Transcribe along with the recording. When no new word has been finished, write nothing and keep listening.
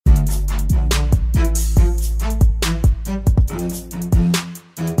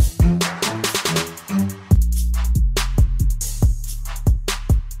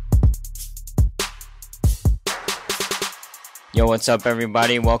what's up,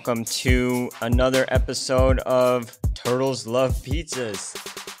 everybody? Welcome to another episode of Turtles Love Pizzas.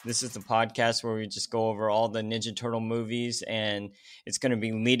 This is the podcast where we just go over all the Ninja Turtle movies, and it's going to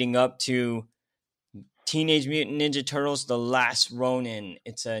be leading up to Teenage Mutant Ninja Turtles: The Last Ronin.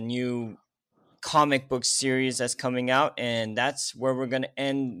 It's a new comic book series that's coming out, and that's where we're going to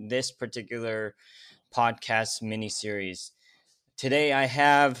end this particular podcast mini-series. Today I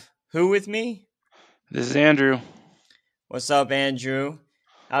have who with me? This is Andrew. What's up, Andrew?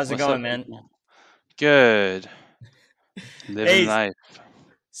 How's it What's going, up, man? people? Good. Living Hey, life.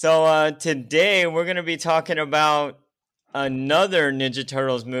 so today we're going to be talking about another Ninja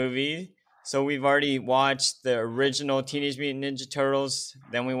Turtles movie. So we've already watched the original Teenage Mutant Ninja Turtles,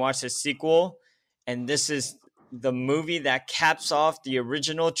 then we watched the sequel, and this is the movie that caps off the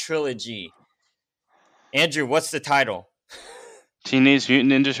original trilogy. Andrew, what's the title? Teenage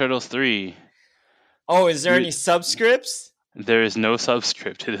Mutant Ninja Turtles 3. Oh, is there You- any subscripts? There is no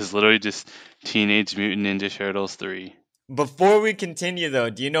subscript. It is literally just Teenage Mutant Ninja Turtles 3. Before we continue, though,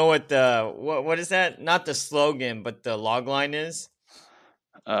 do you know what what is that? Not the slogan, but the log line is?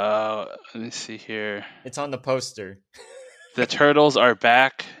 Let me see here. It's on the poster. The Turtles are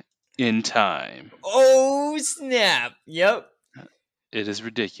back in time. Oh, snap. Yep. It is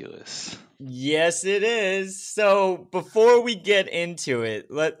ridiculous. Yes, it is. So before we get into it,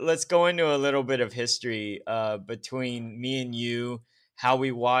 let's go into a little bit of history between me and you, how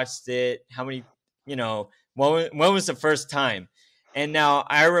we watched it, how many, when was the first time? And now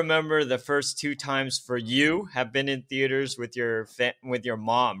I remember the first two times for you have been in theaters with your with your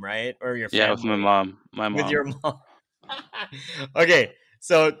mom, right? Or your Yeah, with my family. mom. My With mom. your mom. Okay,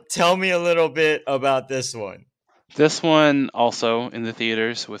 so tell me a little bit about this one. This one also in the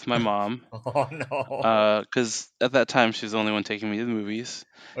theaters with my mom. Oh no. Because at that time she was the only one taking me to the movies.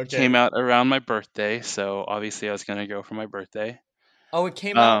 Okay. Came out around my birthday, so obviously I was gonna go for my birthday. Oh, it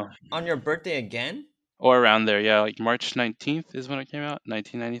came out Uh, on your birthday again? or around there, yeah, like March 19th is when it came out,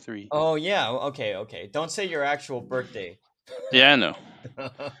 1993. Oh yeah. Okay. Don't say your actual birthday. Yeah, I know.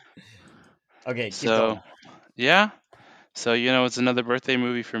 Okay, keep So, going. yeah. So, it's another birthday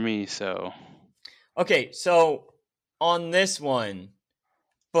movie for me, so. Okay, so on this one,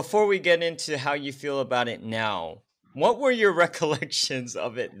 before we get into how you feel about it now, what were your recollections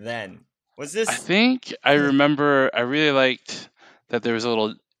of it then? Was I this think I remember I really liked that there was a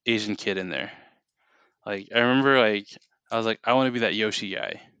little Asian kid in there. Like, I remember, like, I was like, I want to be that Yoshi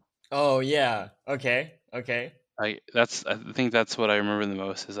guy. Oh yeah. Okay. I think that's what I remember the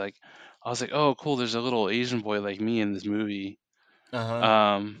most is like, I was like, oh, cool, there's a little Asian boy like me in this movie.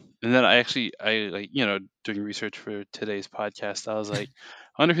 Uh-huh. And then I like, doing research for today's podcast, I was like,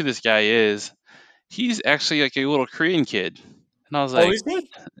 I wonder who this guy is. He's actually like a little Korean kid. And I was Oh, like, is what? he?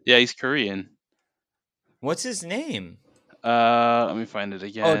 Yeah, he's Korean. What's his name? Let me find it Oh,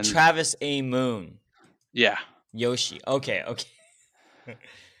 again. Travis A. Moon. Yeah. Yoshi. Okay.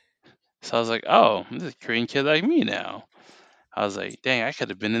 So I was like, oh, this is a Korean kid like me now. I was like, dang, I could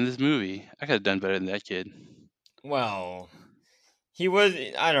have been in this movie. I could have done better than that kid. Well, he was,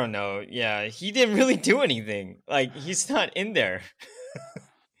 I don't know. Yeah, he didn't really do anything. Like, he's not in there.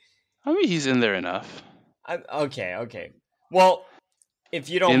 I mean, he's in there enough. Okay. Well, if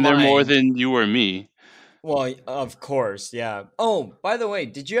you don't In there more mind, than you or me. well, of course, yeah. Oh, by the way,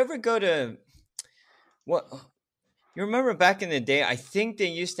 did you ever go to what? You remember back in the day? I think they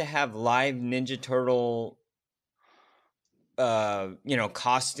used to have live Ninja Turtle,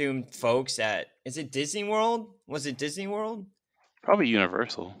 costume folks at. Is it Disney World? Was it Disney World? Probably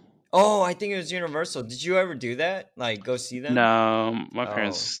Universal. Oh, I think it was Universal. Did you ever do that? Like, go see them? No, my Oh,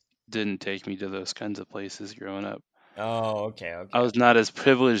 parents didn't take me to those kinds of places growing up. oh, I okay. was not as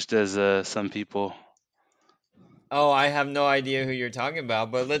privileged as some people. Oh, I have no idea who you're talking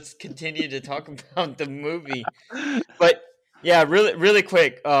about, but let's continue to talk about the movie. But yeah, really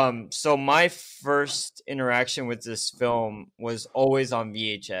quick. So my first interaction with this film was always on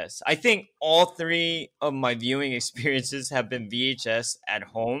VHS. I think all three of my viewing experiences have been VHS at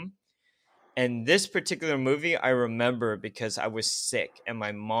home. And this particular movie I remember because I was sick and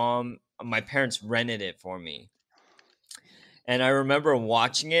my parents rented it for me. And I remember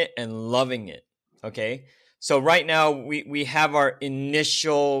watching it and loving it. Okay. So right now we have our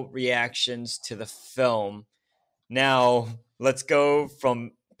initial reactions to the film. Now let's go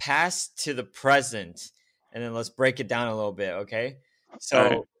from past to the present and then let's break it down a little bit, okay? All right.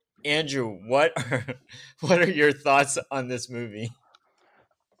 So Andrew, what are your thoughts on this movie?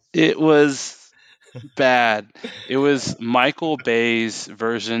 It was bad. It was Michael Bay's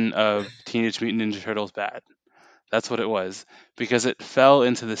version of Teenage Mutant Ninja Turtles bad. That's what it was because it fell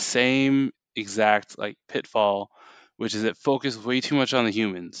into the same exact like pitfall which is it focused way too much on the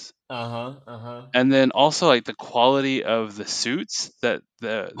humans. Uh huh. Uh huh. And then also like the quality of the suits that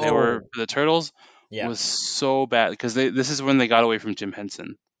they were Oh, the turtles yeah. was so bad because this is when they got away from Jim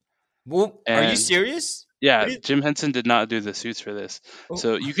Henson. Well, are you And serious? yeah, What is? Jim Henson did not do the suits for this. Oh,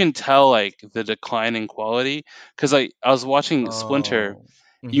 So you can tell like the decline in quality cuz like I was watching Splinter. oh.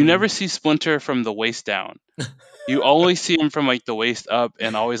 You Mm-hmm. never see Splinter from the waist down. You always see him from like the waist up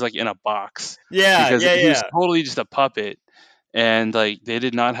and always like in a box Yeah, because yeah, he was yeah. totally just a puppet and like they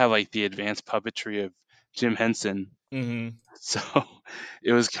did not have like the advanced puppetry of Jim Henson. Mm-hmm. So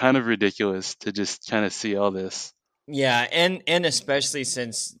it was kind of ridiculous to just kind of see all this. Yeah, and especially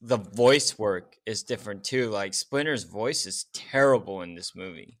since the voice work is different too. Like Splinter's voice is terrible in this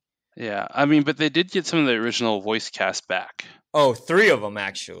movie. Yeah, I mean, but they did get some of the original voice cast back. Oh, three of them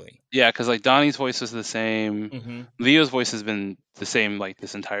actually. Yeah, because like Donnie's voice was the same. Mm-hmm. Leo's voice has been the same like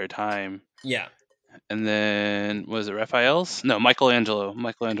this entire time. Yeah, And then was it Raphael's? No, Michelangelo.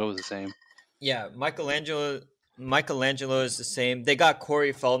 Michelangelo was the same. yeah. Michelangelo is the same. They got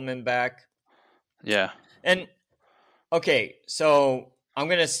Corey Feldman back, Yeah, and okay, so I'm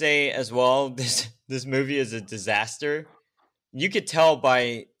gonna say as well, this movie is a disaster. You could tell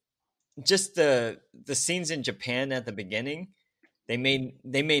by just the scenes in Japan at the beginning. They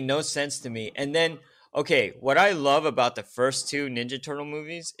made no sense to me. And then okay, what I love about the first two Ninja Turtle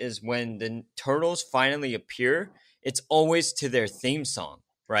movies is when the turtles finally appear, it's always to their theme song,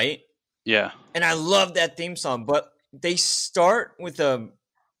 right? yeah. And I love that theme song, but they start with a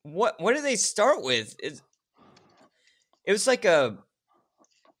what do they start with? It was like a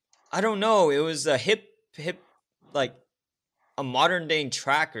I don't know, it was a hip like a modern day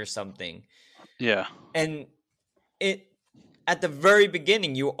track or something. Yeah. And it at the very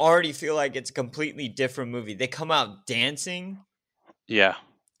beginning you already feel like it's a completely different movie. They come out dancing Yeah.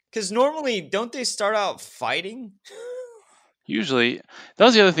 cuz normally don't they start out fighting? Usually, that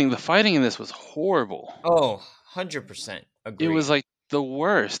was the other thing. The fighting in this was horrible. Oh, 100% It was agree. like the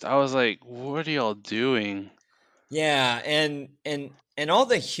worst. I was like, what are y'all doing? Yeah, and all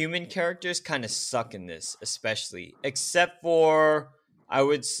the human characters kind of suck in this, especially except for I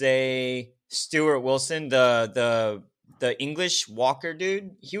would say Stuart Wilson, the English Walker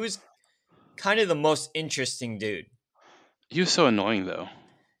dude. He was kind of the most interesting dude. He was so annoying though.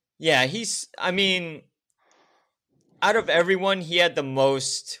 Yeah, I mean, out of everyone, he had the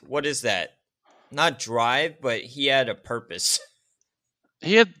most, what is that? Not drive, but he had a purpose.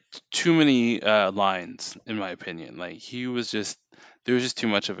 He had too many lines, in my opinion. Like he was just there was just too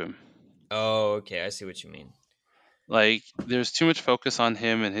much of him. Oh, okay, I see what you mean. Like there's too much focus on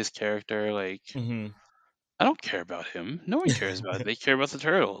him and his character. Like Hmm. I don't care about him. No one cares about it. They care about the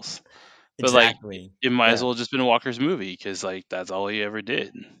turtles. But like Exactly. it might as Yeah. well just been Walker's movie because like that's all he ever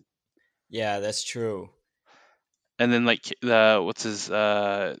did. Yeah, that's true. And then like the what's his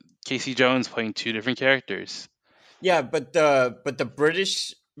Casey Jones playing two different characters. Yeah, but the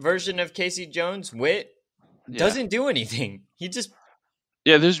British version of Casey Jones, Wit, Yeah. doesn't do anything. He just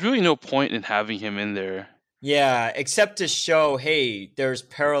Yeah, there's really no point in having him in there. yeah, except to show, hey, there's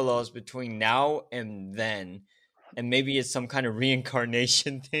parallels between now and then, and maybe it's some kind of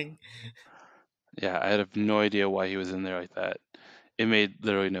reincarnation thing. Yeah, I have no idea why he was in there like that. It made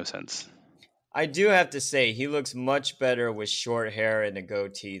literally no sense. I do have to say he looks much better with short hair and a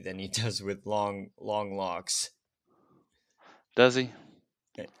goatee than he does with long locks. Does he?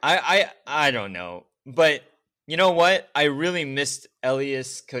 I don't know, but you know what? I really missed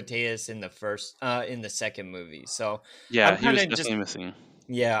Elias Koteas in the second movie. So Yeah, I'm he kind was of just definitely missing.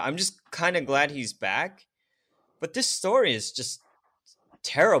 yeah, I'm just kind of glad he's back. But this story is just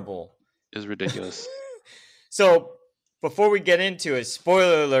terrible. It was ridiculous. So before we get into it,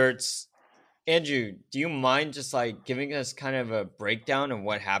 spoiler alerts. Andrew, do you mind just like giving us kind of a breakdown of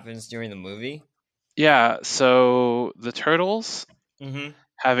what happens during the movie? Yeah, so the turtles, Mm-hmm.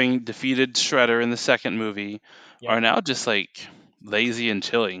 having defeated Shredder in the second movie, are Yep. now just like lazy and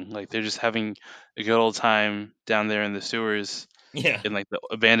chilling. Like they're just having a good old time down there in the sewers Yeah. in like the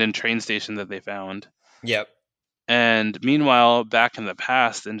abandoned train station that they found. Yep. And meanwhile, back in the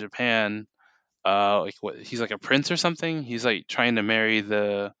past in Japan, like what he's like a prince or something. He's like trying to marry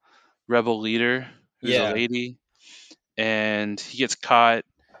the rebel leader, who's a Yeah. lady, and he gets caught,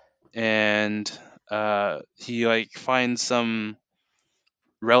 and he like finds some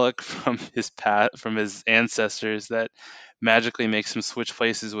relic from from his ancestors that magically makes him switch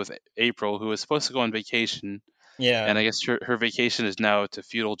places with April, who was supposed to go on vacation, and Yeah. I guess her vacation is now to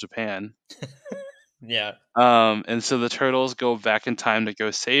feudal Japan. Yeah. And so the turtles go back in time to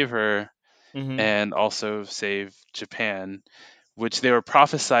go save her Mm-hmm. and also save Japan, which they were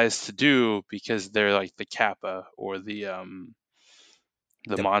prophesized to do because they're like the kappa or the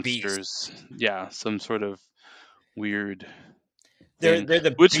The beast. monsters. Yeah, some sort of weird They're thing, they're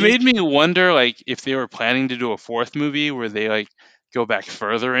the which beast. made me wonder like if they were planning to do a fourth movie where they like go back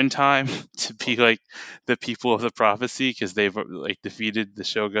further in time to be like the people of the prophecy because they've like defeated the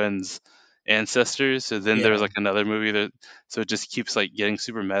shogun's ancestors. So then there's Yeah. like another movie that, so it just keeps like getting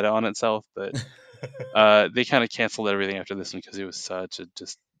super meta on itself. But they kind of canceled everything after this one because it was such a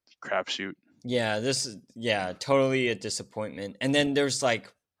just crapshoot. Yeah, this is totally a disappointment. And then there's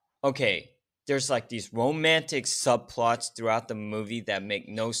like okay, there's like these romantic subplots throughout the movie that make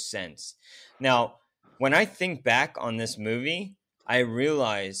no sense. Now, when I think back on this movie, I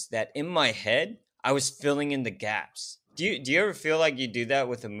realize that in my head, I was filling in the gaps. Do you ever feel like you do that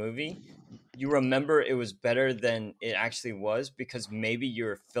with a movie? You remember it was better than it actually was because maybe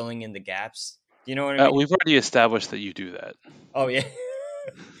you're filling in the gaps. Do you know what I mean? We've already established that you do that. Oh yeah.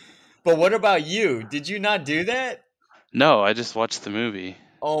 But what about you? Did you not do that? No, I just watched the movie.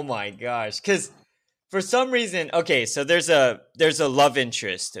 Oh my gosh. Cuz for some reason, okay, so there's a love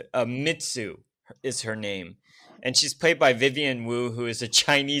interest. Mitsu is her name. And she's played by Vivian Wu, who is a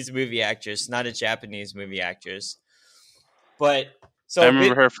Chinese movie actress, not a Japanese movie actress. But I so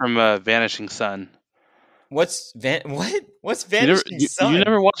remember her from Vanishing Sun. what's You never Vanishing you Sun?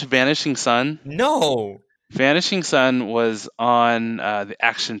 never watched Vanishing Sun? No. Vanishing Sun was on the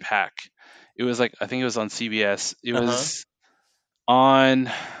Action Pack. It was like I think it was on CBS. It Uh-huh. was on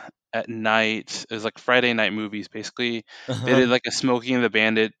at night. It was like Friday night movies basically. They Uh-huh. did like a Smokey and the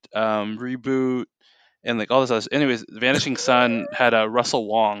Bandit reboot and like all this other. Anyways, Vanishing Sun had Russell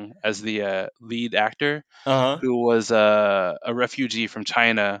Wong as the lead actor, Uh-huh. who was a refugee from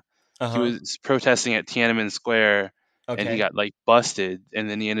China. He Uh-huh. was protesting at Tiananmen Square, and he Okay. got like busted, and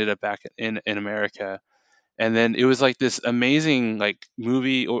then he ended up back in America. And then it was like this amazing like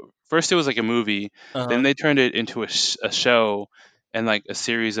movie. Or first, it was like a movie, then Uh-huh. they turned it into a show and like a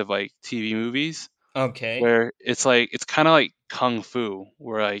series of like TV movies Okay. where it's like it's kind of like kung fu,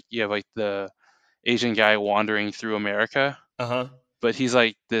 where like you have like the Asian guy wandering through America, Uh-huh. but he's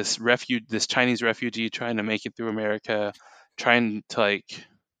like this Chinese refugee trying to make it through America, trying to like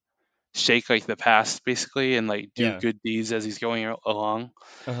shake like the past basically and like do Yeah. good deeds as he's going along.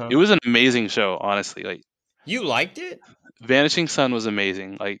 Uh-huh. It was an amazing show, honestly. Like You liked it? Vanishing Sun was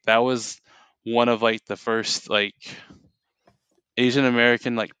amazing. Like that was one of like the first like Asian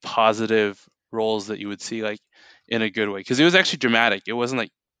American like positive roles that you would see like in a good way because it was actually dramatic. It wasn't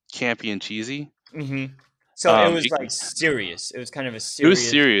like campy and cheesy. Mm-hmm. So it was It, like serious. It was kind of a it was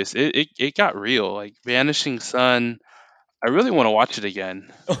serious. serious. It got real. Like Vanishing Sun, I really want to watch it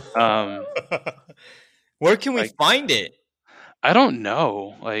again. Um, Where can we like find it? I don't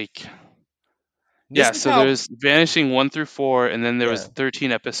know. Like This yeah, is so how. there's Vanishing 1 through 4, and then there was Yeah.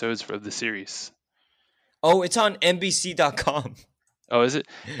 13 episodes for the series. Oh, it's on NBC.com. Oh, is it?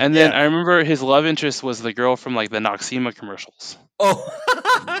 And then Yeah. I remember his love interest was the girl from like the Noxema commercials. Oh,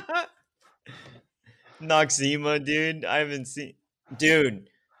 Noxema, dude. I haven't seen. Dude,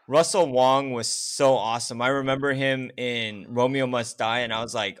 Russell Wong was so awesome. I remember him in Romeo Must Die, and I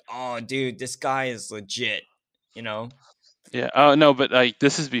was like, oh, dude, this guy is legit. You know? Yeah. Oh no, but like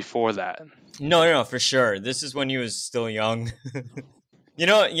this is before that. No, no, no, for sure. This is when he was still young. You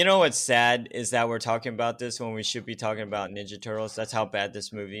know what's sad is that we're talking about this when we should be talking about Ninja Turtles. That's how bad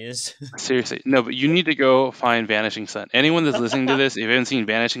this movie is. Seriously, no, but you need to go find Vanishing Sun. Anyone that's listening to this, if you haven't seen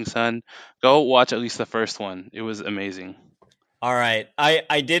Vanishing Sun, go watch at least the first one. It was amazing. All right.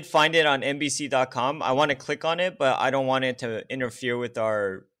 I did find it on NBC.com. I want to click on it, but I don't want it to interfere with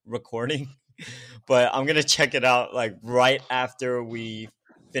our recording. But I'm going to check it out like right after we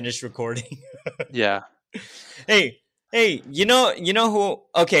finish recording. Yeah. Hey, hey, you know who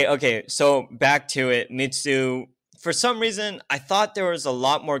okay, so back to it. Mitsu, for some reason I thought there was a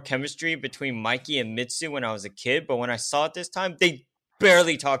lot more chemistry between Mikey and Mitsu when I was a kid, but when I saw it this time, they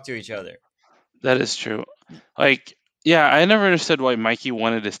barely talk to each other. That is true. Like, yeah, I never understood why Mikey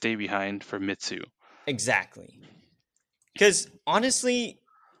wanted to stay behind for Mitsu. Exactly. Cuz honestly,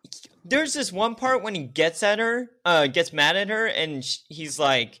 there's this one part when he gets mad at her and he's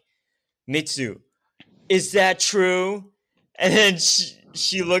like, "Mitsu, is that true?" And then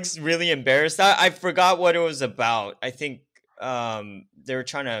she looks really embarrassed. I forgot what it was about. I think they were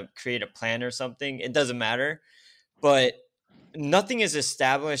trying to create a plan or something. It doesn't matter. But nothing is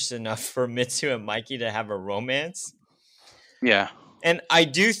established enough for Mitsu and Mikey to have a romance. Yeah. And I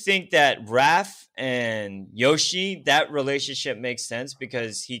do think that Raph and Yoshi, that relationship makes sense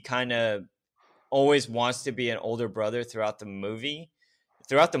because he kind of always wants to be an older brother throughout the movie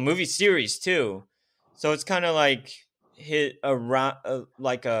series too. So it's kind of like hit around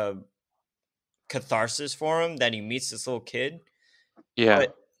like a catharsis for him that he meets this little kid, Yeah,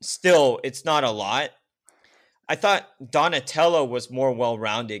 but still, it's not a lot. I thought Donatello was more well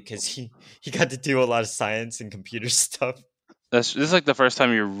rounded because he got to do a lot of science and computer stuff. this is like the first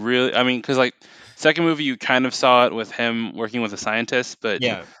time you're really. I mean, because like second movie you kind of saw it with him working with a scientist, but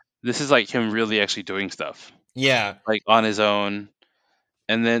Yeah, this is like him really actually doing stuff yeah, like on his own.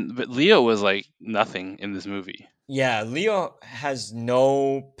 And then, but Leo was like nothing in this movie. yeah. Leo has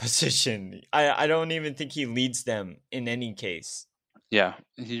no position. I don't even think he leads them in any case. Yeah,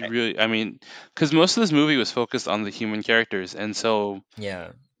 he Eh, really. I mean, because most of this movie was focused on the human characters, and so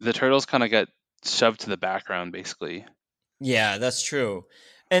Yeah, the turtles kind of got shoved to the background, basically. yeah, that's true.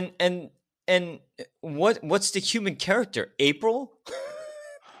 And what's the human character? April?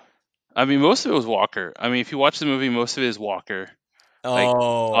 I mean, most of it was Walker. I mean, if you watch the movie, most of it is Walker, like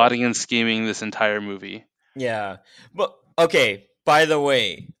Oh, plotting and scheming this entire movie. yeah. But okay, by the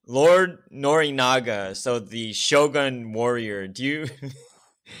way, Lord Norinaga, so the Shogun warrior, do you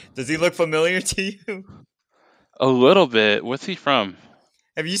does he look familiar to you? A little bit. What's he from?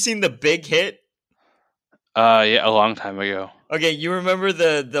 Have you seen the Big Hit? Yeah, a long time ago. Okay, you remember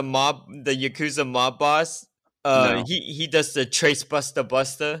the Yakuza mob boss? No. He does the Trace Busta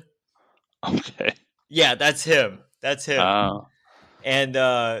Busta. Okay. Yeah, that's him. That's him. Uh, And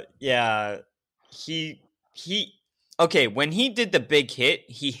yeah, he okay, when he did the Big Hit,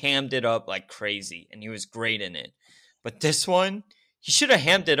 he hammed it up like crazy and he was great in it. But this one, he should have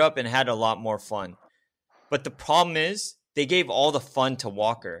hammed it up and had a lot more fun. But the problem is they gave all the fun to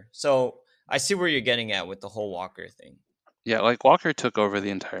Walker. So I see where you're getting at with the whole Walker thing. yeah, like Walker took over the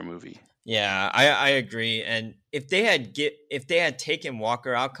entire movie. Yeah, I agree. And if they had taken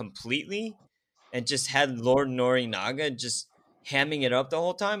Walker out completely and just had Lord Norinaga just hamming it up the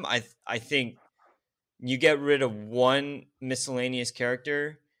whole time, I think you get rid of one miscellaneous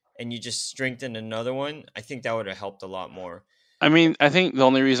character and you just strengthen another one. I think that would have helped a lot more. I mean, I think the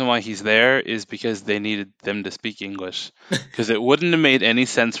only reason why he's there is because they needed them to speak English. Because it wouldn't have made any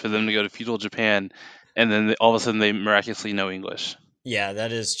sense for them to go to feudal Japan and then all of a sudden they miraculously know English. Yeah,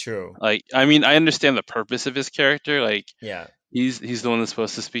 that is true. Like, I mean, I understand the purpose of his character. Like, Yeah. he's the one that's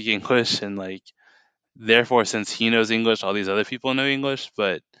supposed to speak English, and like, therefore, since he knows English, all these other people know English.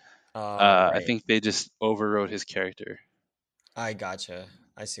 But I Right. think they just overrode his character. I gotcha.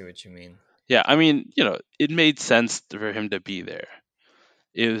 I see what you mean. Yeah, I mean, it made sense for him to be there.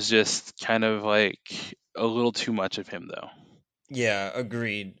 It was just kind of like a little too much of him, though. Yeah,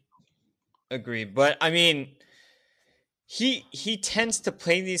 agreed. Agreed. But I mean, he tends to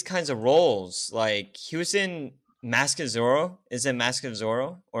play these kinds of roles. Like he was in Mask of Zorro. Is it Mask of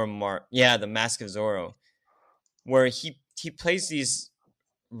Zorro or Mar? Yeah, the Mask of Zorro, where he plays these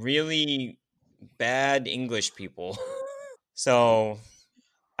really bad English people. So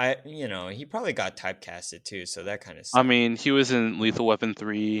he probably got typecasted too. So that kind of I sucks. mean, he was in Lethal Weapon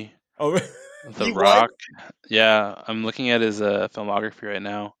 3, Oh, The he was. Rock. Yeah, I'm looking at his filmography right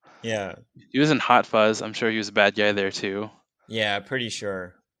now. Yeah, He was in Hot Fuzz. I'm sure he was a bad guy there too. yeah, pretty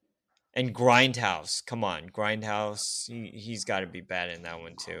sure. And Grindhouse, come on, Grindhouse. He's got to be bad in that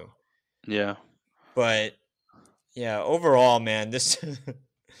one too. Yeah. But yeah, overall, man, this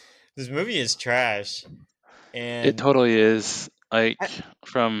this movie is trash. It And totally is. Like I,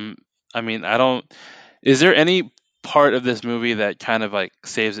 from I mean, I don't is there any part of this movie that kind of like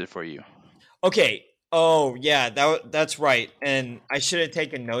saves it for you? okay, oh yeah, that's right. And I should have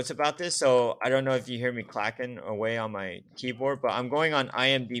taken notes about this, so I don't know if you hear me clacking away on my keyboard, but I'm going on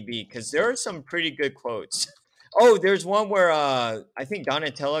IMDb because there are some pretty good quotes. Oh, there's one where I think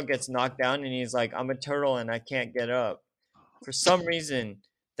Donatello gets knocked down and he's like, "I'm a turtle and I can't get up." For some reason,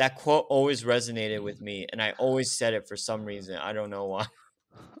 that quote always resonated with me, and I always said it for some reason. I don't know why.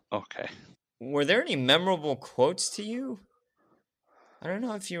 Okay. Were there any memorable quotes to you? I don't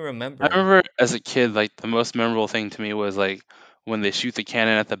know if you I remember. remember as a kid like the most memorable thing to me was like when they shoot the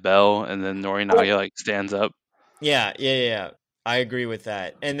cannon at the bell and then Oh, Norinaga like stands up. yeah, yeah, yeah, yeah. I agree with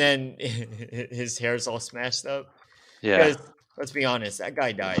that. And then his hair's all smashed up. Yeah. Because let's be honest, that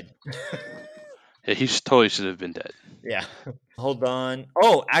guy died. Yeah, totally should have been dead. Yeah. Hold on.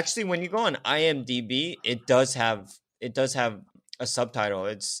 Oh, actually, when you go on IMDb, it does have a subtitle.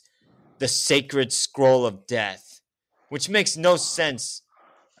 It's the Sacred Scroll of Death, which makes no sense.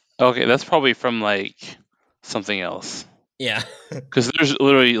 Okay, that's probably from like something else. Yeah. Because there's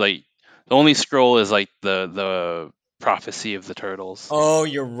literally like the only scroll is like the prophecy of the turtles. Oh,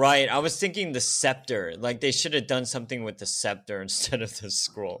 you're right. I was thinking the scepter. Like they should have done something with the scepter instead of the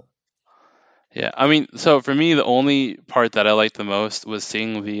scroll. Yeah, I mean, so for me, the only part that I liked the most was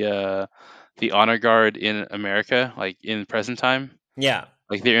seeing the the honor guard in America, like in present time. Yeah.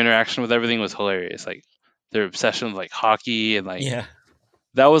 Like their interaction with everything was hilarious. Like their obsession with like hockey and like Yeah.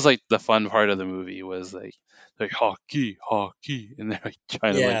 that was like the fun part of the movie was like hockey, hockey, and they're like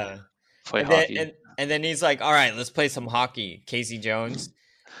trying to like Yeah. play And then hockey. and then he's like, "All right, let's play some hockey, Casey Jones."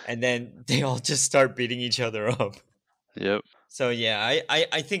 And then they all just start beating each other up. Yep. So yeah,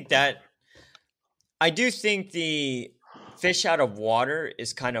 I think that I do think the fish out of water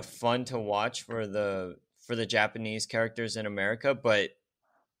is kind of fun to watch for the Japanese characters in America, but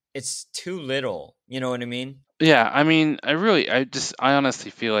it's too little. You know what I mean? Yeah, I mean, I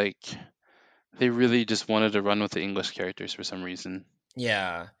honestly feel like they really just wanted to run with the English characters for some reason.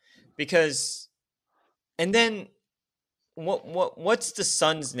 Yeah. Because and then what's the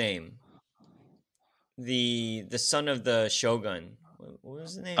son's name? The son of the shogun. What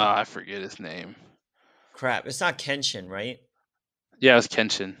was the name? I forget his name. Crap. It's not Kenshin, right? Yeah, it was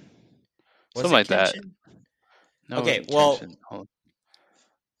Kenshin. Was Something it like that. Kenshin? No, it Okay, wasn't well, Kenshin. Hold on.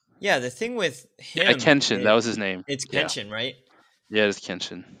 yeah, the thing with Yeah, him Kenshin. That is was his name. it's Yeah. Kenshin, right? Yeah, it's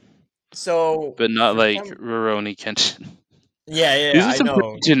Kenshin. So But not for like some Rurouni Kenshin. yeah, These yeah, are I some know.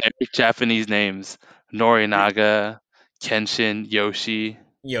 pretty generic Japanese names. Norinaga, Kenshin, Yoshi.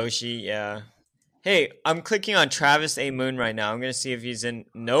 Yoshi, yeah. Hey, I'm clicking on Travis A. Moon right now. I'm gonna see if he's in.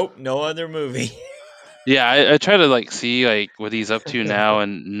 Nope, no other movie. Yeah, I try to like see like what he's up to now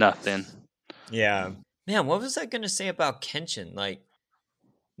and nothing. Yeah, man, what was I gonna say about Kenshin? Like,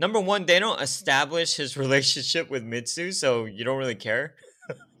 number one, they don't establish his relationship with Mitsu, so you don't really care.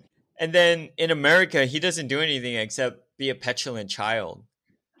 And then in America, he doesn't do anything except be a petulant child.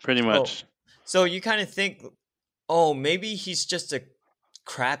 Pretty So, much. so you kind of think, oh, maybe he's just a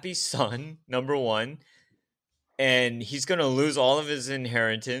crappy son, number one, and he's gonna lose all of his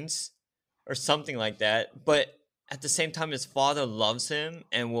inheritance or something like that. But at the same time, his father loves him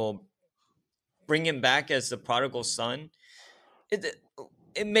and will bring him back as the prodigal son. It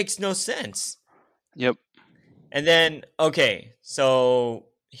it makes no sense. Yep. And then okay, so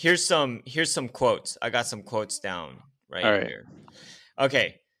here's some quotes. I got some quotes down All right right. here.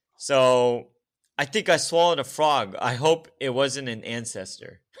 Okay, so I think I swallowed a frog. I hope it wasn't an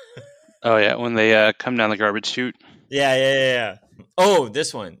ancestor. Oh yeah, when they come down the garbage chute. Yeah, yeah, yeah, yeah. Oh,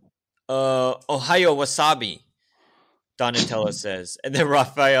 this one. Ohio wasabi. Donatello says, and then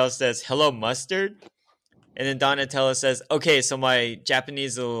Raphael says, "Hello, mustard." And then Donatello says, "Okay, so my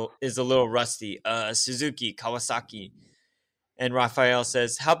Japanese is a little rusty. Suzuki, Kawasaki." And Raphael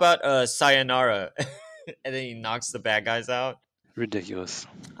says, "How about sayonara?" And then he knocks the bad guys out. Ridiculous.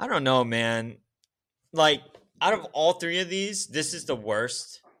 I don't know, man. Like out of all three of these, this is the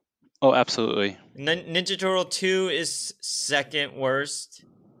worst. Oh, absolutely. Ninja Turtle 2 is second worst,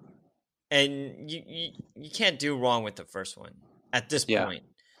 and you can't do wrong with the first one at this Yeah. point.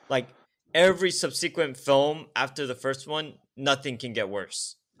 Like every subsequent film after the first one, nothing can get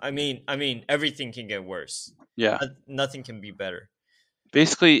worse. I mean everything can get worse. Yeah. Nothing can be better.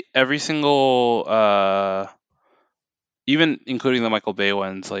 Basically every single even including the Michael Bay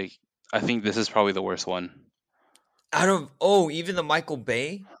ones, like I think this is probably the worst one. Out of even the Michael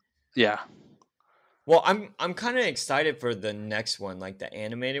Bay. Yeah. Well, I'm kind of excited for the next one, like the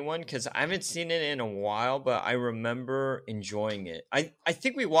animated one, because I haven't seen it in a while, but I remember enjoying it. I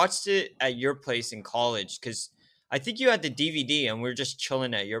think we watched it at your place in college, because I think you had the DVD and we were just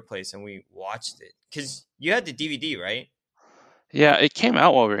chilling at your place and we watched it. Because you had the DVD, right? Yeah, it came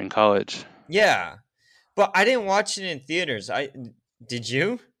out while we were in college. Yeah, but I didn't watch it in theaters. I did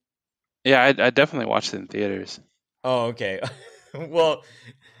you? Yeah, I definitely watched it in theaters. Oh, okay. Well,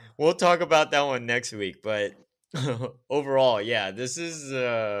 we'll talk about that one next week, but overall, yeah, this is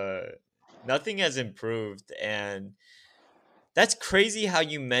nothing has improved, and that's crazy how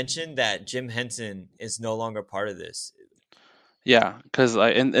you mentioned that Jim Henson is no longer part of this. Yeah, because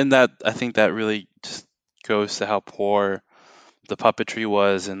and that I think that really just goes to how poor the puppetry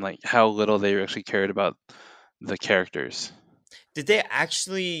was and like how little they actually cared about the characters. Did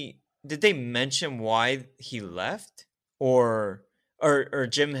they mention why he left, or or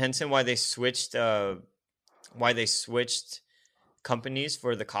Jim Henson why they switched companies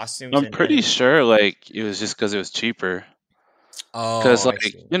for the costumes I'm and pretty then sure like it was just because it was cheaper. oh, Because I like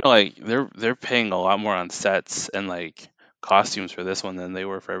see. you know like they're paying a lot more on sets and like costumes for this one than they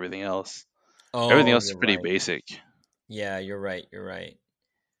were for everything else. Everything Oh, else is you're pretty right. basic. Yeah, you're right. You're right.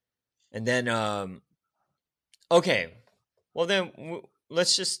 And then okay. Well then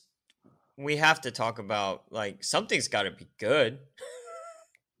let's just we have to talk about like something's got to be good,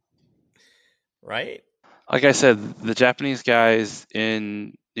 right? Like I said, the Japanese guys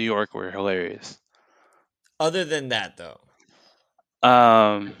in New York were hilarious. Other than that though.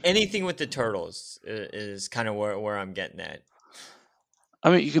 Um, Anything with the turtles is kind of where I'm getting at.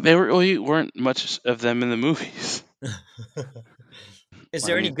 I mean, they really weren't much of them in the movies. Is Let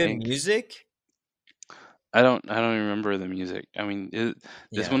there me any good think. music? I don't even remember the music. I mean,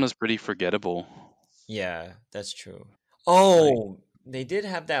 this one Yeah, was pretty forgettable. yeah, that's true. Like, Oh, they did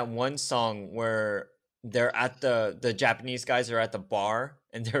have that one song where they're at the Japanese guys are at the bar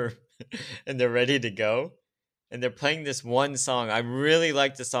and they're and they're ready to go and they're playing this one song. I really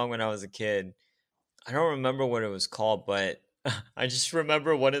liked the song when I was a kid. I don't remember what it was called, but I just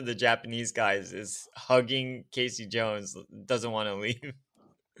remember one of the Japanese guys is hugging Casey Jones, doesn't want to leave.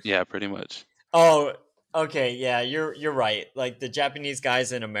 yeah, pretty much. Oh, okay, yeah, you're right. Like the Japanese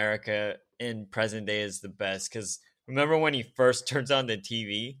guys in America in present day is the best because remember when he first turns on the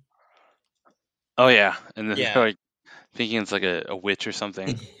TV? Oh yeah, and then they're Yeah, like thinking it's like a witch or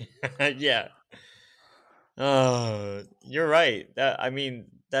something. yeah. Oh, you're right. That I mean,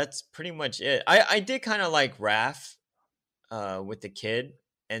 that's pretty much it. I did kind of like Raph, with the kid,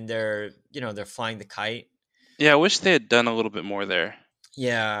 and they're flying the kite. Yeah, I wish they had done a little bit more there.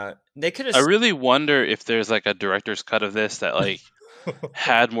 Yeah, they could have. I really wonder if there's like a director's cut of this that like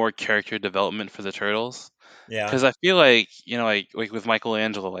had more character development for the turtles. Yeah, Because I feel like like with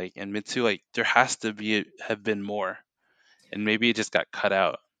Michelangelo, like and Mitsu, like there has to be have been more, and maybe it just got cut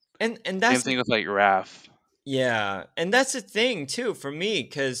out. and Same that's thing with like Raph. yeah, and that's the thing too for me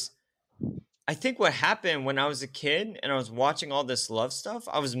because I think what happened when I was a kid and I was watching all this love stuff,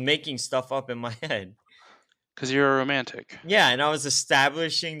 I was making stuff up in my head. Because you're a romantic. Yeah, and I was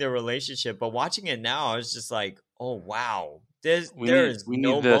establishing the relationship, but watching it now, I was just like, oh wow, there is We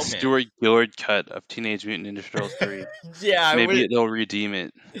need no the romance. Stuart Gillard cut of Teenage Mutant Ninja Turtles 3. Yeah, I Maybe would. they'll redeem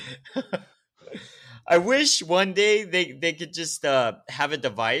it. I wish one day they could just have a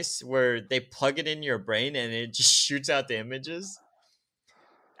device where they plug it in your brain and it just shoots out the images.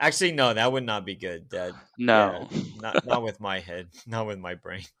 Actually, no, that would not be good. That yeah, No. not with my head, not with my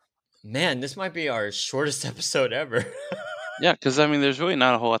brain. Man, this might be our shortest episode ever. Yeah, because I mean, there's really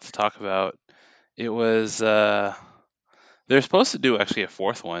not a whole lot to talk about. It was they're supposed to do actually a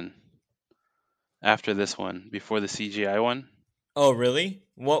fourth one after this one, before the CGI one. Oh, really?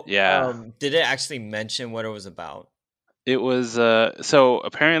 What Yeah. did it actually mention what it was about? It was so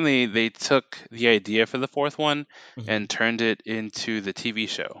apparently they took the idea for the fourth one Mhm. and turned it into the TV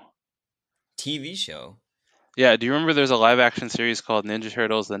show. TV show. Yeah, do you remember there's a live action series called Ninja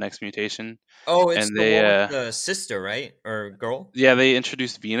Turtles: The Next Mutation? Oh, it's And the one with the sister, right? Or girl? they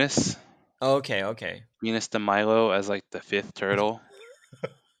introduced Venus, Oh, okay, okay. Venus de Milo as like the fifth turtle.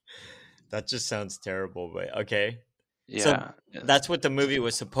 That just sounds terrible, but okay. So Yeah. that's what the movie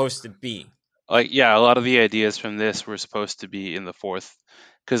was supposed to be. Like yeah, a lot of the ideas from this were supposed to be in the fourth,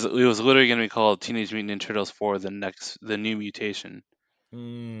 because it was literally going to be called Teenage Mutant Ninja Turtles 4: The New Mutation,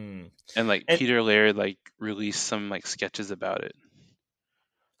 Mm. and like And Peter Laird like released some like sketches about it.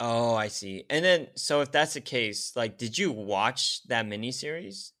 oh, I see. And then, so if that's the case, like, did you watch that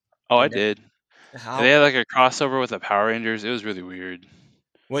miniseries? Oh, I And then did. And they how had like a crossover with the Power Rangers. It was really weird.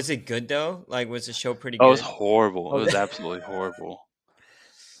 was it good though? Like, was the show pretty Oh, it was good? horrible. It Oh, was absolutely horrible.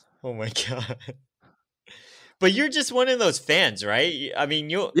 oh my god! But you're just one of those fans, right? I mean,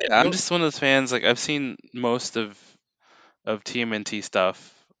 Yeah, I'm you'll. just one of those fans. Like I've seen most of TMNT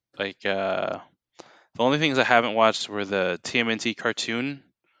stuff. Like the only things I haven't watched were the TMNT cartoon,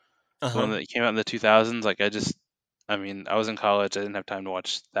 Uh the one huh. that came out in the 2000s. Like I mean, I was in college. I didn't have time to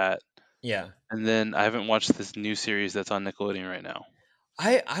watch that. Yeah. And then I haven't watched this new series that's on Nickelodeon right now.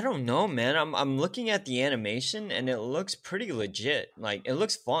 I don't know, man. I'm looking at the animation and it looks pretty legit. Like, it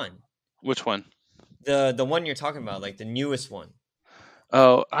looks fun. Which one? The one you're talking about, like the newest one.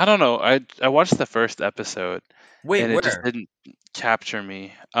 Oh, I don't know. I watched the first episode Wait, and it just where? didn't capture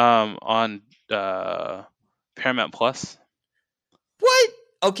me. On uh Paramount Plus. What?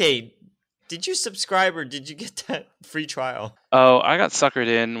 Okay. Did you subscribe or did you get that free trial? Oh, I got suckered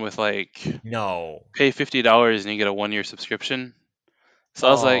in with like No. pay $50 and you get a 1 year subscription. So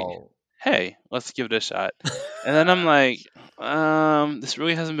I was like, Oh. hey, let's give it a shot. And then I'm like, this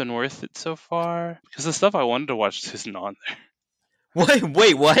really hasn't been worth it so far because the stuff I wanted to watch just isn't on there.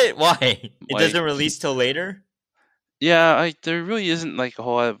 Wait, what? Why? It Like, doesn't release till later? yeah, like there really isn't like a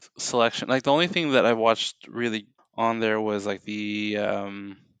whole lot of selection. Like the only thing that I watched really on there was like the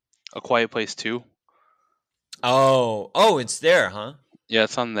A Quiet Place 2. Oh. Oh, it's there, huh? Yeah,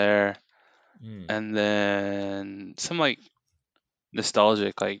 it's on there. Hmm. And then some like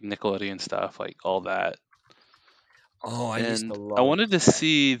nostalgic like Nickelodeon stuff, like all that. Oh, I used to And I love wanted to that.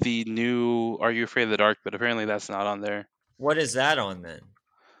 see the new Are You Afraid of the Dark, but apparently that's not on there. What is that on then?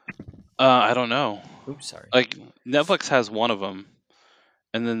 I don't know. Oops, sorry. Like Netflix has one of them,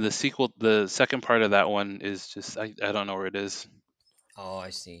 And then the sequel, the second part of that one is just I don't know where it is. Oh, I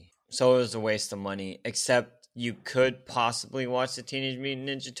see. So it was a waste of money. Except you could possibly watch the Teenage Mutant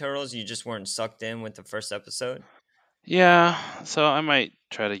Ninja Turtles. You just weren't sucked in with the first episode. Yeah, so I might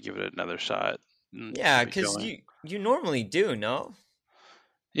try to give it another shot and Yeah, keep it because going. you normally do, no?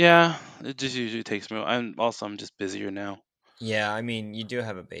 Yeah, it just usually takes me. I'm just busier now. Yeah, I mean you do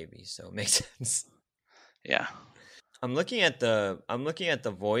have a baby, so it makes sense. Yeah. I'm looking at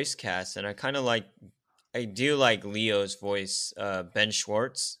the voice cast, and I do like Leo's voice, Ben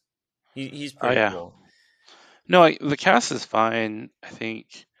Schwartz. He's Oh pretty yeah. cool. No, like the cast is fine. I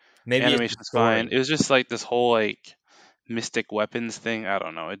think Maybe it's the animation's fine. story. It was just like this whole like mystic weapons thing. I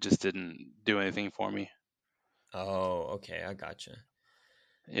don't know. It just didn't do anything for me. Oh, okay, I gotcha.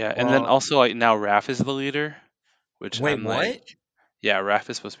 Yeah, and then Well, also like now Raph is the leader, which wait, I'm like, what? yeah, Raph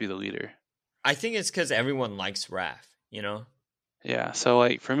is supposed to be the leader. I think it's because everyone likes Raph. You know? Yeah, so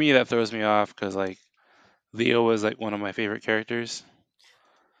like for me that throws me off because like Leo was like one of my favorite characters,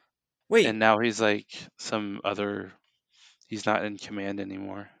 and Wait, now he's like some other. He's not in command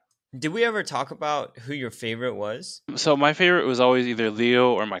anymore. did we ever talk about who your favorite was? So my favorite was always either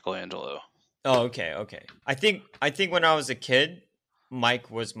Leo or Michelangelo Oh, okay, okay. I think when I was a kid, Mike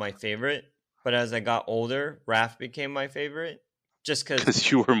was my favorite, but as I got older, Raph became my favorite. Just because,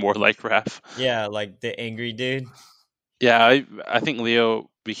 because you were more like Raph. yeah, like the angry dude. Yeah, I think Leo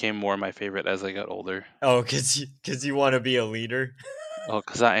became more my favorite as I got older. Oh, because you want to be a leader. Oh,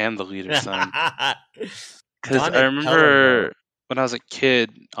 because I am the leader's son. Because I Donatello, remember though. when I was a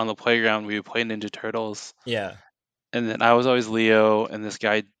kid on the playground, we would play Ninja Turtles, Yeah. and then I was always Leo, and this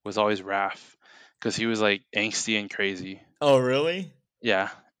guy was always Raph, because he was like angsty and crazy. Oh, really? Yeah,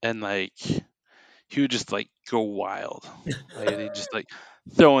 and like he would just like go wild, like he just like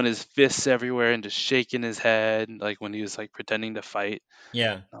throwing his fists everywhere and just shaking his head, like when he was like pretending to fight.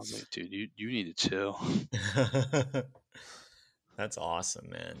 Yeah. I was like, dude, you need to chill. That's awesome,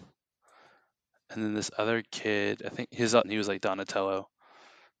 man. And then this other kid, I think he was like Donatello.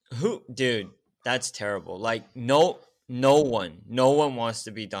 Dude, that's terrible. Like, no one wants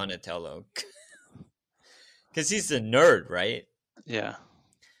to be Donatello because he's a nerd, right? Yeah,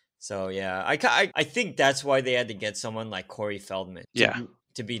 So yeah, I think that's why they had to get someone like Corey Feldman yeah,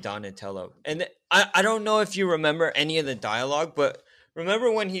 to be Donatello. And I don't know if you remember any of the dialogue, but remember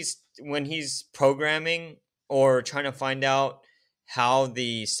when he's programming or trying to find out how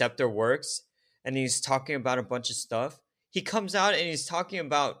the scepter works, and he's talking about a bunch of stuff. He comes out and he's talking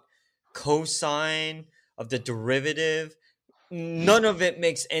about cosine of the derivative. None of it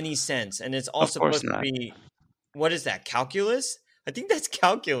makes any sense, and it's all of course supposed to not. be, what is that, calculus? I think that's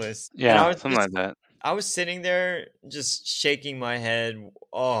calculus. And Yeah, something like that. I was sitting there just shaking my head.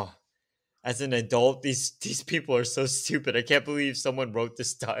 Oh, as an adult, these people are so stupid. I can't believe someone wrote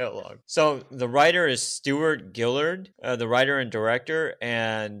this dialogue. So the writer is Stuart Gillard, the writer and director,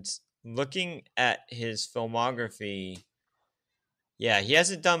 and looking at his filmography, yeah, he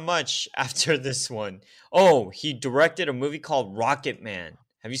hasn't done much after this one. Oh, he directed a movie called Rocket Man.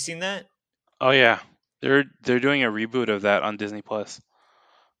 Have you seen that? Oh yeah, they're doing a reboot of that on Disney Plus.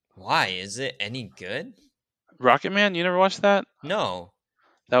 Why? Is it any good? Rocket Man, you never watched that? No.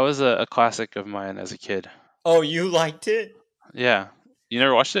 That was a classic of mine as a kid. Oh, you liked it? Yeah, you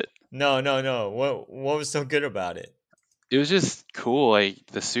never watched it? No, no, no. What was so good about it? It was just cool. Like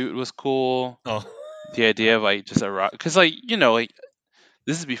the suit was cool. Oh, The idea of like just a rock, because like like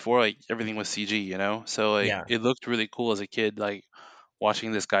this is before like everything was CG, so like yeah. it looked really cool as a kid, like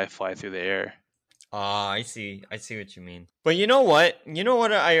watching this guy fly through the air. Ah, I see. I see what you mean. But you know what? You know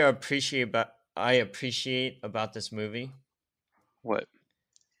what I appreciate about this movie? What?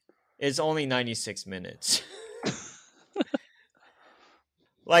 It's only 96 minutes.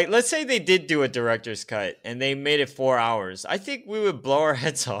 Like, let's say they did do a director's cut and they made it 4 hours. I think we would blow our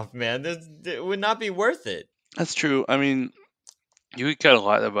heads off, man. It would not be worth it. That's true. I mean, you could cut a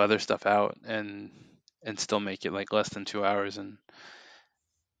lot of other stuff out and still make it like less than 2 hours, and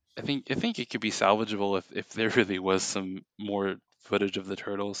I think it could be salvageable if there really was some more footage of the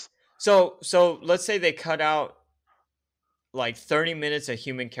turtles. So let's say they cut out like 30 minutes of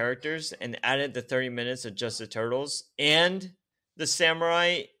human characters and added the 30 minutes of just the turtles and the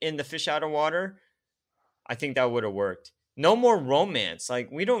samurai in the fish out of water. I think that would have worked. No more romance. Like,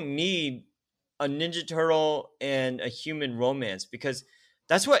 we don't need a Ninja Turtle and a human romance because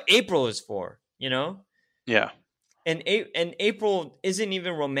that's what April is for, you know? Yeah, And April isn't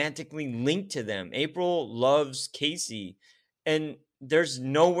even romantically linked to them. April loves Casey, and there's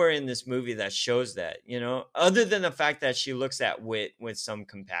nowhere in this movie that shows that, other than the fact that she looks at Wit with some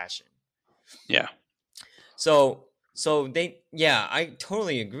compassion. yeah. So So yeah, I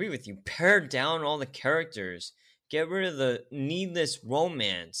totally agree with you. Pare down all the characters, get rid of the needless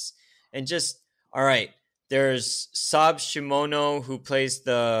romance, and just all right. There's Sab Shimono who plays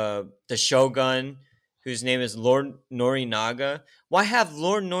the Shogun, whose name is Lord Norinaga. Why have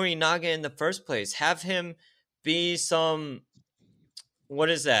Lord Norinaga in the first place? Have him be some, what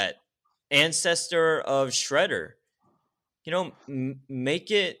is that, ancestor of Shredder.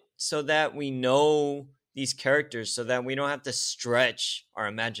 Make it so that we know these characters, so that we don't have to stretch our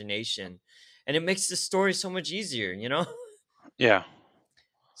imagination, and it makes the story so much easier. Yeah.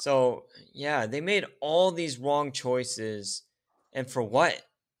 So yeah, they made all these wrong choices, and for what?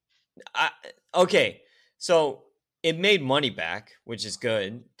 I, okay, so it made money back, which is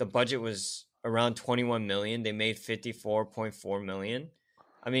good. The budget was around 21 million. They made 54.4 million.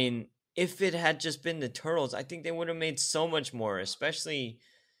 I mean, if it had just been the turtles, I think they would have made so much more, especially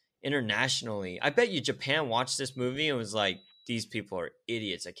internationally. I bet you Japan watched this movie and was like, these people are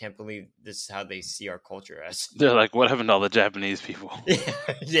idiots. I can't believe this is how they see our culture as. They're like, what happened to all the Japanese people? Yeah,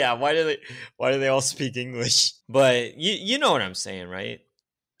 yeah. Why do they all speak English? But you know what I'm saying, right?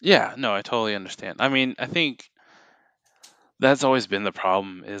 Yeah, no, I totally understand. I mean, I think that's always been the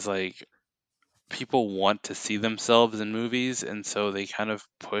problem is like people want to see themselves in movies, and so they kind of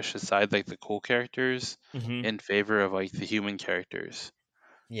push aside like the cool characters Hmm. in favor of like the human characters.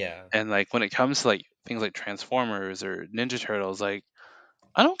 Yeah. And like when it comes to like things like Transformers or Ninja Turtles, like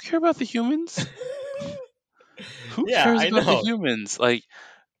I don't care about the humans. Who Yeah, cares I about the know. humans? Like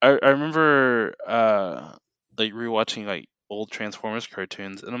I remember like rewatching like old Transformers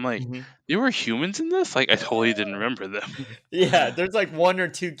cartoons, and I'm like, Mhm. there were humans in this? Like I totally didn't remember them. Yeah, there's like one or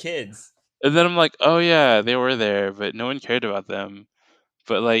two kids. And then I'm like, oh yeah, they were there, but no one cared about them.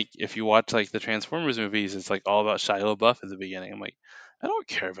 But like if you watch like the Transformers movies, it's like all about Shia LaBeouf at the beginning. I'm like, I don't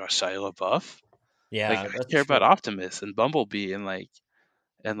care about Shia LaBeouf. Like Yeah, I that's care about true. Optimus and Bumblebee and like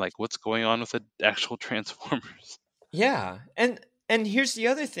what's going on with the actual Transformers. Yeah, and here's the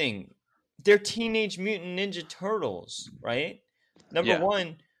other thing. They're Teenage Mutant Ninja Turtles, right? Number Yeah.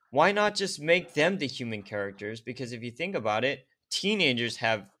 one, why not just make them the human characters? Because if you think about it, teenagers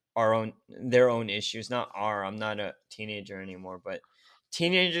have their own issues. Not our. I'm not a teenager anymore, but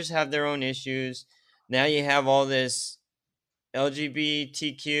teenagers have their own issues. Now you have all this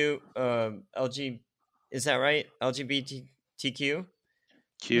LGBTQ, LG, is that right? LGBTQ. All.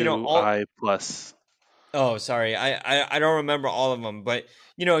 QI plus. Oh, sorry, I don't remember all of them, but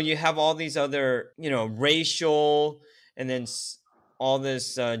you have all these other racial, and then all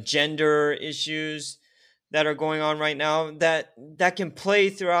this gender issues that are going on right now that can play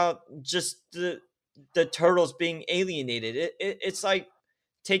throughout just the turtles being alienated. It's like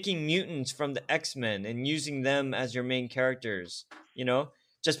taking mutants from the X-Men and using them as your main characters. You know,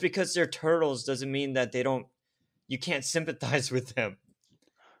 just because they're turtles doesn't mean that you can't sympathize with them.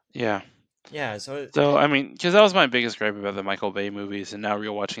 Yeah. Yeah, so So I mean, because that was my biggest gripe about the Michael Bay movies, and now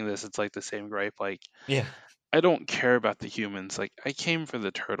rewatching this, it's like the same gripe. Like yeah, I don't care about the humans. Like I came for the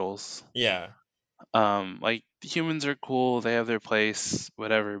turtles. yeah, Like the humans are cool, they have their place,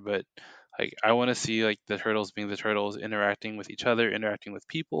 whatever. But like I want to see like the turtles being the turtles, interacting with each other, interacting with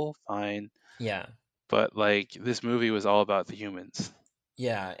people. Fine, yeah, but like this movie was all about the humans.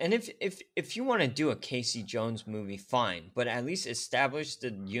 yeah. And if you want to do a Casey Jones movie, fine, but at least establish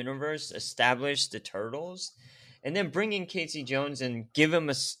the universe, establish the turtles, and then bring in Casey Jones and give him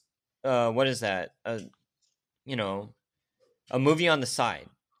what is that? You know, a movie on the side.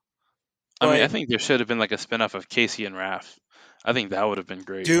 I mean, I But think there should have been like a spinoff of Casey and Raph. I think that would have been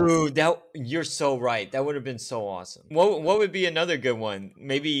great. dude, that you're so right. That would have been so awesome. What would be another good one?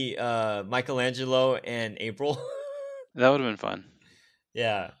 Maybe Michelangelo and April. That would have been fun.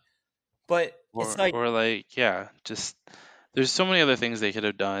 Yeah. But it's like, Or like yeah, just there's so many other things they could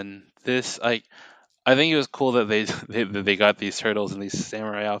have done. This like I think it was cool that they got these turtles in these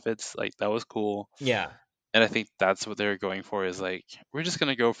samurai outfits. Like that was cool. yeah, And I think that's what they're going for is like we're just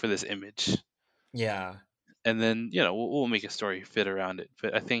gonna go for this image, yeah, and then we'll make a story fit around it.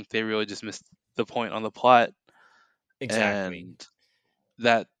 But I think they really just missed the point on the plot, exactly. and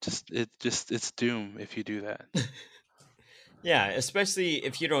that just it's doom if you do that. Yeah, especially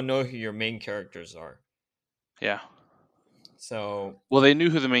if you don't know who your main characters are. Yeah. So, Well, they knew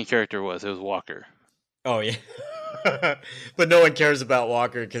who the main character was. It was Walker. oh yeah. But no one cares about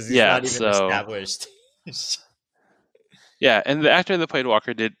Walker because he's Yeah. not even So established. yeah, and the actor that played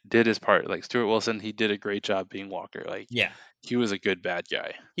Walker did his part. Like Stuart Wilson, he did a great job being Walker. Like Yeah, he was a good bad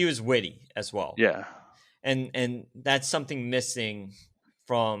guy. he was witty as well. Yeah. And that's something missing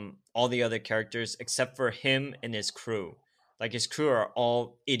from all the other characters except for him and his crew. Like his crew are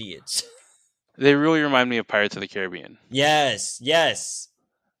all idiots. They really remind me of Pirates of the Caribbean. Yes, yes,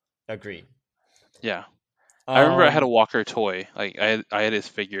 agreed. Yeah, I remember I had a Um, Walker toy. Like I had his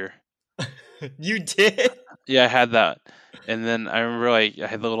figure. you did? Yeah, I had that. And then I remember like I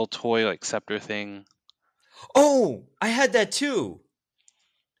had the little toy like scepter thing, Oh, I had that too.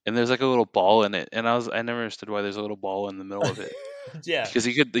 and there's like a little ball in it. And I never understood why there's a little ball in the middle of it Yeah. because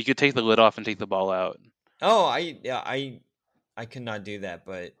you could take the lid off and take the ball out. Oh, yeah, I could not do that.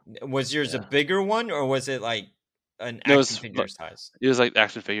 But was yours a Yeah. bigger one or was it like an No, action figure size? it was like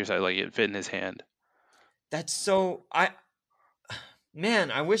action figure size. Like it fit in his hand. That's so I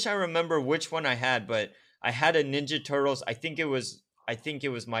man, I wish I remember which one I had, but I had a Ninja Turtles. I think it was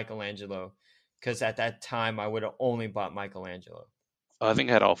Michelangelo, because at that time I would have only bought Michelangelo. I think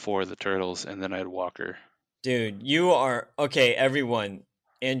I had all four of the turtles, and then I had Walker. Dude, you are okay. Everyone,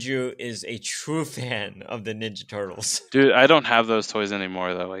 Andrew is a true fan of the Ninja Turtles. Dude, I don't have those toys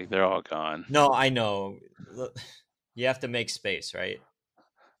anymore though. Like they're all gone. No, I know. You have to make space, right?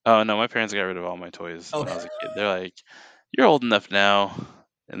 Oh no, my parents got rid of all my toys Oh, when I was a kid. They're like, "You're old enough now,"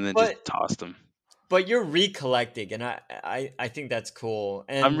 and then just but tossed them. you're recollecting, and I think that's cool.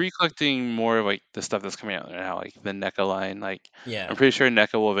 I'm And recollecting more of like the stuff that's coming out right now, like the NECA line. Like I'm yeah, pretty sure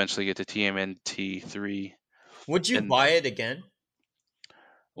NECA will eventually get to TMNT 3. would you And buy it again?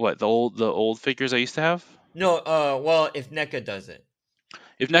 what the old figures I used to have? No. Well, if NECA does it,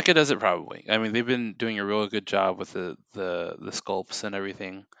 If NECA does it, probably. I mean, they've been doing a real good job with the sculpts and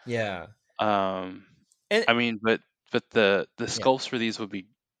everything. yeah, Um, and I mean, but the yeah. sculpts for these would be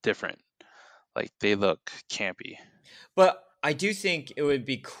different. Like they look campy. But I do think it would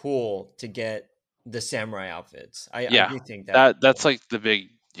be cool to get the samurai outfits. I Yeah, do think that'd be that's cool. like the big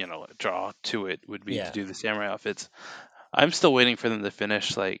draw to it would be to Yeah. do the samurai outfits. I'm still waiting for them to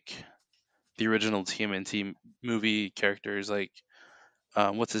finish like the original TMNT movie characters. Like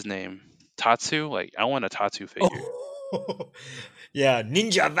what's his name? Tatsu. Like I want a Tatsu figure. Oh, yeah.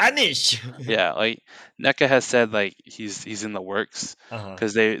 Ninja vanish. Yeah, like NECA has said like he's in the works Uh huh.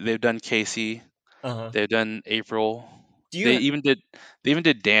 because they've done Casey, Uh huh. they've done April, Do they you? even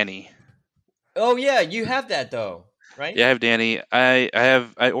did Danny. Oh yeah, you have that though, right? Yeah, I have Danny.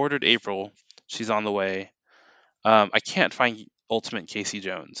 I ordered April. She's on the way. I can't find Ultimate Casey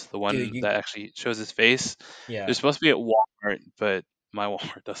Jones, the Dude, one you. that actually shows his face. They're Yeah. supposed to be at Walmart, but my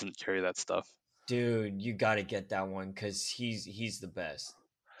Walmart doesn't carry that stuff. Dude, you got to get that one because he's the best.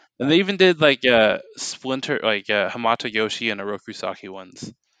 And they even did like Splinter, like Hamato Yoshi and Oroku Saki ones,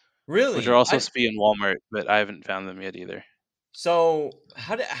 which are Really? also I supposed to be in Walmart, but I haven't found them yet either. So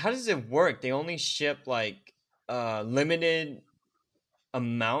how does it work? They only ship like limited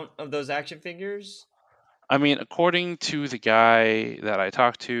amount of those action figures? I mean, according to the guy that I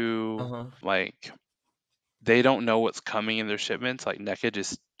talked to, Uh-huh. like they don't know what's coming in their shipments. Like NECA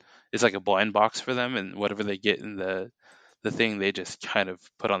just is like a blind box for them, and whatever they get in the thing, they just kind of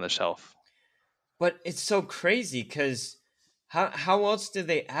put on the shelf. But it's so crazy because how else do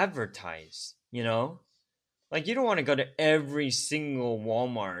they advertise? You know, like you don't want to go to every single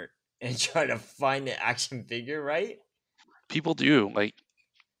Walmart and try to find the action figure, right? People do like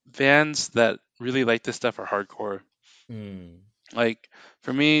fans that really like this stuff are hardcore. Hmm. Like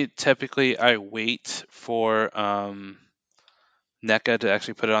for me, typically I wait for NECA to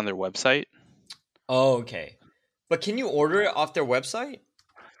actually put it on their website. Oh, okay. But can you order it off their website?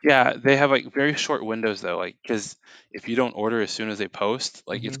 Yeah, they have like very short windows though, like because if you don't order as soon as they post,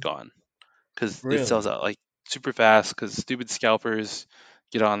 like it's Hmm. gone because it sells Really? out like super fast because stupid scalpers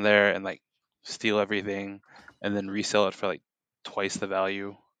get on there and like steal everything and then resell it for like twice the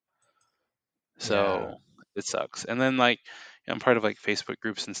value. Yeah. So it sucks. And then like I'm part of like Facebook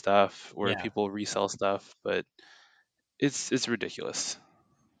groups and stuff where Yeah. people resell stuff, but it's ridiculous.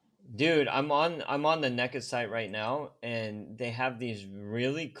 Dude, I'm on the NECA site right now, and they have these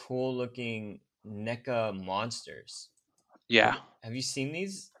really cool looking NECA monsters. Yeah, Have you seen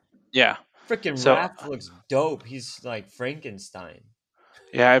these? yeah. Freaking So Raph looks dope. He's like Frankenstein.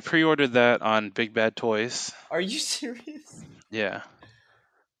 yeah, I pre-ordered that on Big Bad Toys. Are you serious? Yeah,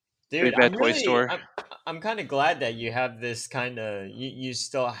 Dude, Big Bad Toy Store. I'm kind of glad that you have this kind of you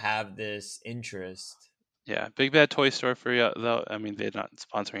still have this interest. Yeah, Big Bad Toy Store for you. Though I mean, they're not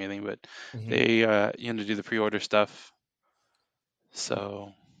sponsoring anything, but Hmm. they do the pre-order stuff.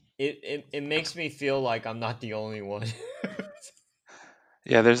 So It makes me feel like I'm not the only one.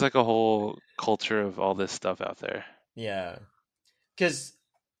 yeah, there's like a whole culture of all this stuff out there. Yeah. Because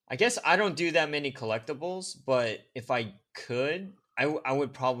I guess I don't do that many collectibles, but if I could, I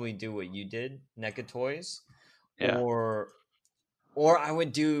would probably do what you did, NECA toys, Yeah, or I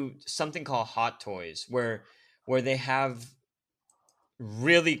would do something called Hot Toys, where they have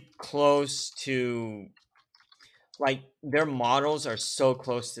really close to, like, their models are so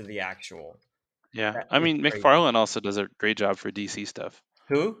close to the actual. Yeah, That I it's mean crazy. McFarlane also does a great job for DC stuff.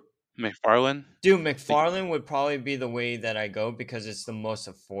 Who? McFarlane, Dude, like, McFarlane would probably be the way that I go because it's the most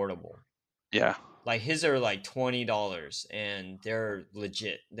affordable. yeah, Like his are like $20 and they're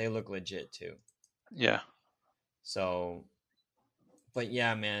legit. They look legit too. yeah, So, but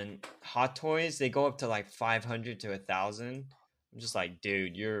yeah, man, Hot Toys they go up to like 500 to 1,000. I'm just like,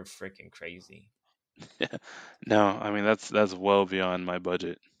 dude, you're freaking crazy. yeah. No, I mean that's well beyond my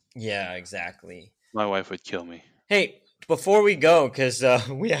budget. Yeah, exactly. My wife would kill me Hey, before we go, because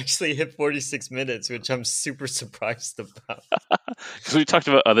we actually hit 46 minutes, which I'm super surprised about. because we talked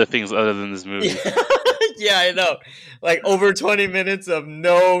about other things other than this Yeah, movie. yeah, I know. Like over 20 minutes of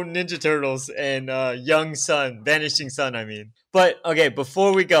no Ninja Turtles and Young Sun, Vanishing Sun, I mean. But okay,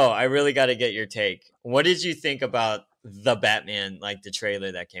 before we go, I really got to get your take. What did you think about the Batman, like the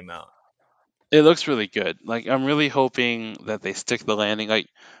trailer that came out? It looks really good. Like I'm really hoping that they stick the landing. Like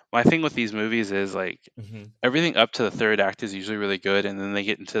my thing with these movies is like Hmm. everything up to the third act is usually really good, and then they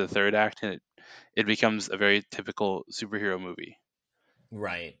get into the third act and it becomes a very typical superhero movie.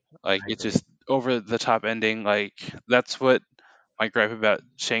 Right. Like I it's agree. just over the top ending. Like that's what my gripe about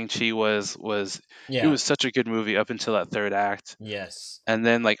Shang-Chi was it Yeah. was such a good movie up until that third act. Yes. And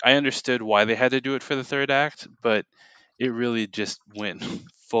then like I understood why they had to do it for the third act, but it really just went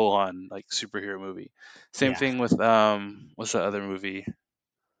full on like superhero movie. Same Yeah. thing with what's the other movie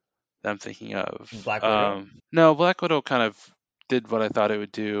that I'm thinking of? Black Widow? No, Black Widow kind of did what I thought it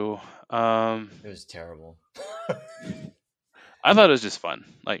would do. It was terrible. I thought it was just fun.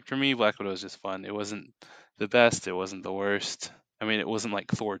 Like for me, Black Widow was just fun. It wasn't the best. It wasn't the worst. I mean, it wasn't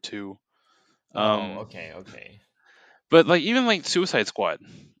like Thor 2. Oh, Um, okay, okay. but like even like Suicide Squad,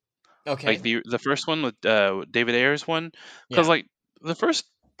 like Okay. the first one with David Ayer's one, because Yeah. like the first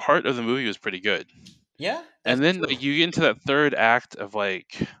part of the movie was pretty good, Yeah, and that's then true. like you get into that third act of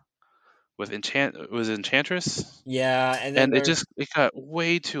like with Enchantress, Yeah, and then and there's it got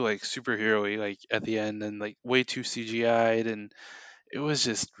way too like superhero-y like at the end, and like way too CGI'd, and it was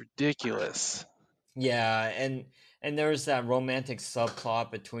just ridiculous. yeah, and there's that romantic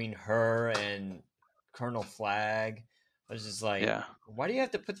subplot between her and Colonel Flag. I was just like, Yeah, why do you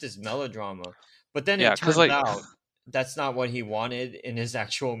have to put this melodrama? But then yeah, it because turns like out that's not what he wanted in his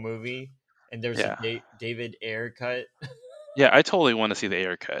actual movie, and there's a yeah, David Ayer cut. yeah, I totally want to see the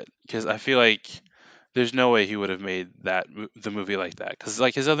Ayer cut because I feel like there's no way he would have made the movie like that because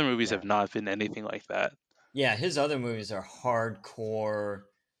like his other movies Yeah. have not been anything like that. Yeah, his other movies are hardcore,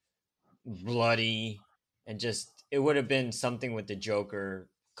 bloody, and just it would have been something with the Joker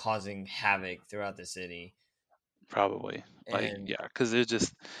causing havoc throughout the city. Probably. Like, And yeah, because it's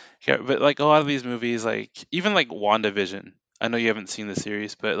just, yeah, but like a lot of these movies, like even like WandaVision, I know you haven't seen the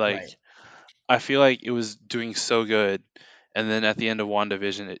series, but like right. I feel like it was doing so good, and then at the end of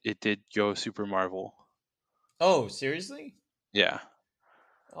WandaVision, it did go super Marvel. Oh, seriously? Yeah,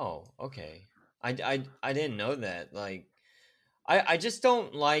 Oh, okay. I didn't know that. Like I just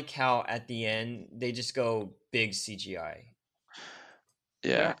don't like how at the end they just go big CGI. yeah.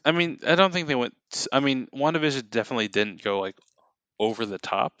 Yeah. I mean, I don't think they went. I mean, WandaVision definitely didn't go like over the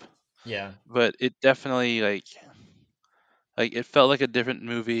top, Yeah. but it definitely like it felt like a different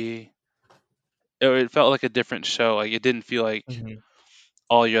movie. Or it felt like a different show. Like it didn't feel like Mhm.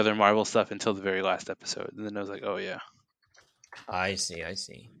 all your other Marvel stuff until the very last episode, and then I was like, oh yeah, I see, I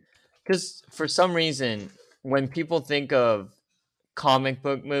see. Cuz for some reason when people think of comic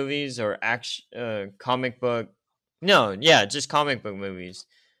book movies or action comic book no, yeah, just comic book movies.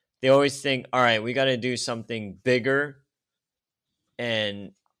 They always think, "All right, we got to do something bigger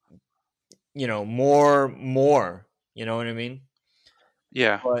and, more, you know what I mean?"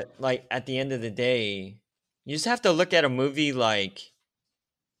 yeah, But like at the end of the day, you just have to look at a movie like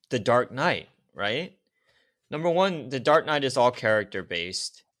The Dark Knight, right? Number one, The Dark Knight is all character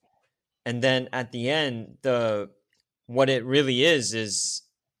based, and then at the end, the what it really is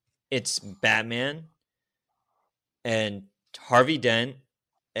it's Batman and Harvey Dent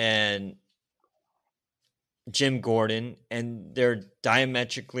and Jim Gordon, and they're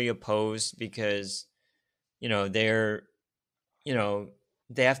diametrically opposed because they're you know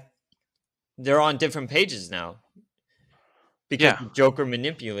they have they're on different pages now because yeah. the Joker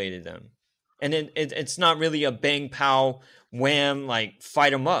manipulated them. And it's not really a bang pow wham like fight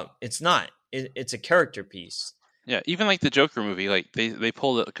them up. It's not. It's a character piece. Yeah, even like the Joker movie, like they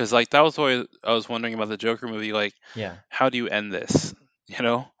pulled it because like that was why I was wondering about the Joker movie. Like, Yeah. how do you end this? You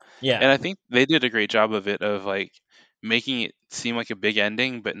know, and Yeah. I think they did a great job of it of like making it seem like a big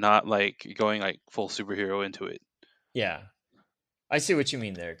ending, but not like going like full superhero into it. Yeah. I see what you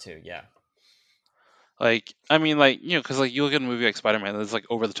mean there too. Yeah. Like, I mean, like, because like you look at a movie like Spider-Man, that's like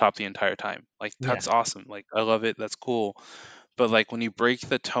over the top the entire time. Like, Yeah, that's awesome. Like, I love it. That's cool. But like when you break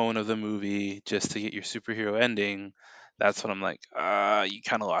the tone of the movie just to get your superhero ending, that's when I'm like, you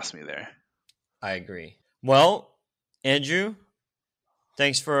kind of lost me there. I agree. Well, Andrew,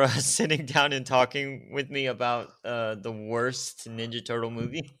 thanks for sitting down and talking with me about the worst Ninja Turtle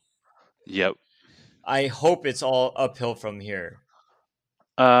movie. Yep. I hope it's all uphill from here.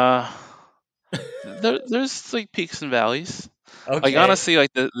 Uh, there's like peaks and valleys. Like Okay. honestly,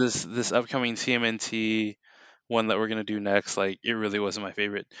 like this upcoming TMNT one that we're gonna do next, like it really wasn't my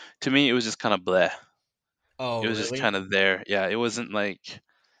favorite. To me, it was just kind of bleh. Oh, It was just really? kind of there. Yeah, it wasn't like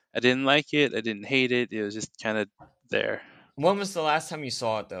I didn't like it. I didn't hate it. It was just kind of there. When was the last time you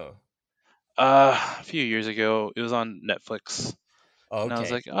saw it, though? A few years ago, it was on Netflix, and I was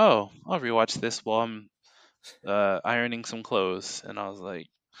Okay. like, oh, I'll rewatch this while I'm ironing some clothes, and I was like,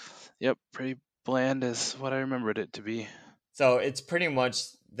 yep, pretty bland as what I remembered it to be. So it's pretty much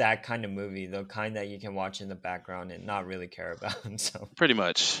that kind of movie, the kind that you can watch in the background and not really care about. So, Pretty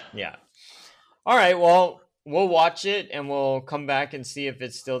much. yeah. All right. Well, we'll watch it and we'll come back and see if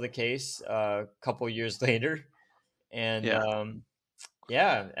it's still the case a couple years later. And Yeah.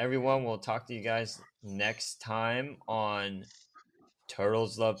 yeah, everyone, we'll talk to you guys next time on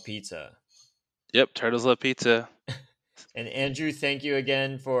Turtles Love Pizza. Yep. Turtles love pizza. And Andrew, thank you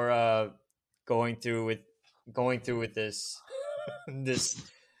again for going through with going through with this this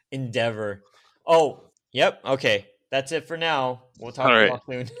endeavor. Oh, yep. Okay, that's it for now. We'll All talk to right. y'all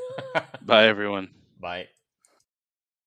soon. Bye, everyone. Bye.